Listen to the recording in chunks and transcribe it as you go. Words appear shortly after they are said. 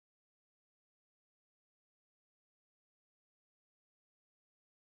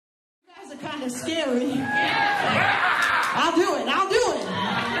are kind of scary. I'll do it.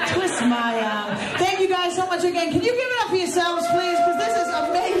 Twist my arm. Thank you guys so much again. Can you give it up for yourselves, please? Because this is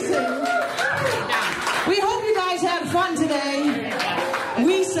amazing. We hope you guys had fun today.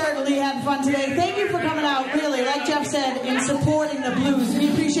 We certainly had fun today. Thank you for coming out, really, like Jeff said, in supporting the blues.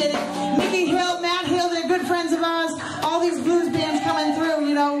 We appreciate it. Mickey Hill, Matt Hill, they're good friends of ours. All these blues bands coming through,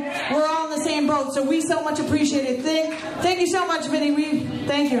 you know, we're all in the same boat, so we so much appreciate it. Thank you so much, Vinny.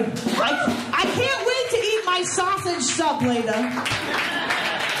 Thank you. I can't wait to eat my sausage sub later.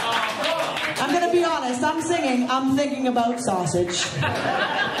 I'm going to be honest, I'm singing, I'm thinking about sausage.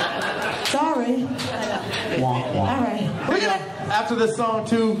 Sorry. All right. After this song,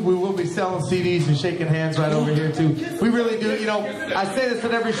 too, we will be selling CDs and shaking hands right over here, too. We really do. You know, I say this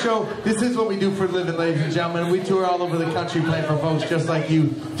at every show. This is what we do for a living, ladies and gentlemen. We tour all over the country playing for folks just like you.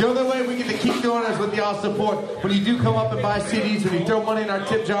 The only way we get to keep doing this with y'all support, when you do come up and buy CDs, when you throw money in our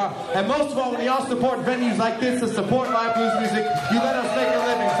tip jar, and most of all, when y'all support venues like this to support live blues music, you let us make a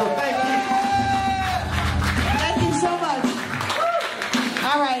living. So thank you. Thank you so much.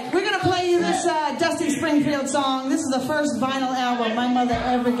 All right, we're going to play you this Dusty Springfield song. This is the first vinyl album my mother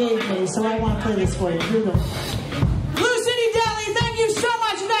ever gave me, so I want to play this for you. Here we go. Blue City Deli, thank you so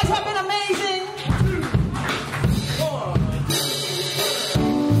much. You guys have been amazing.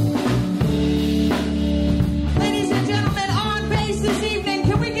 Ladies and gentlemen, on bass this evening,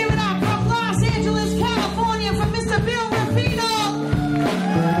 can we give it up from Los Angeles, California, for Mr. Bill Rufino?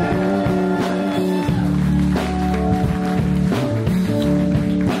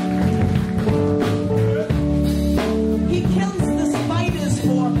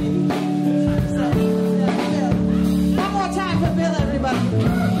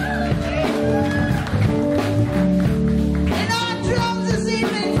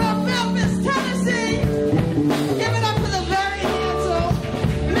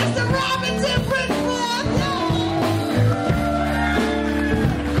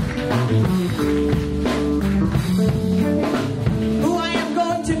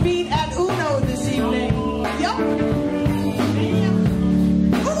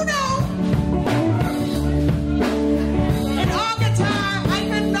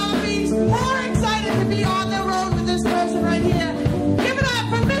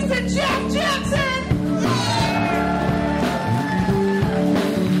 Jeff!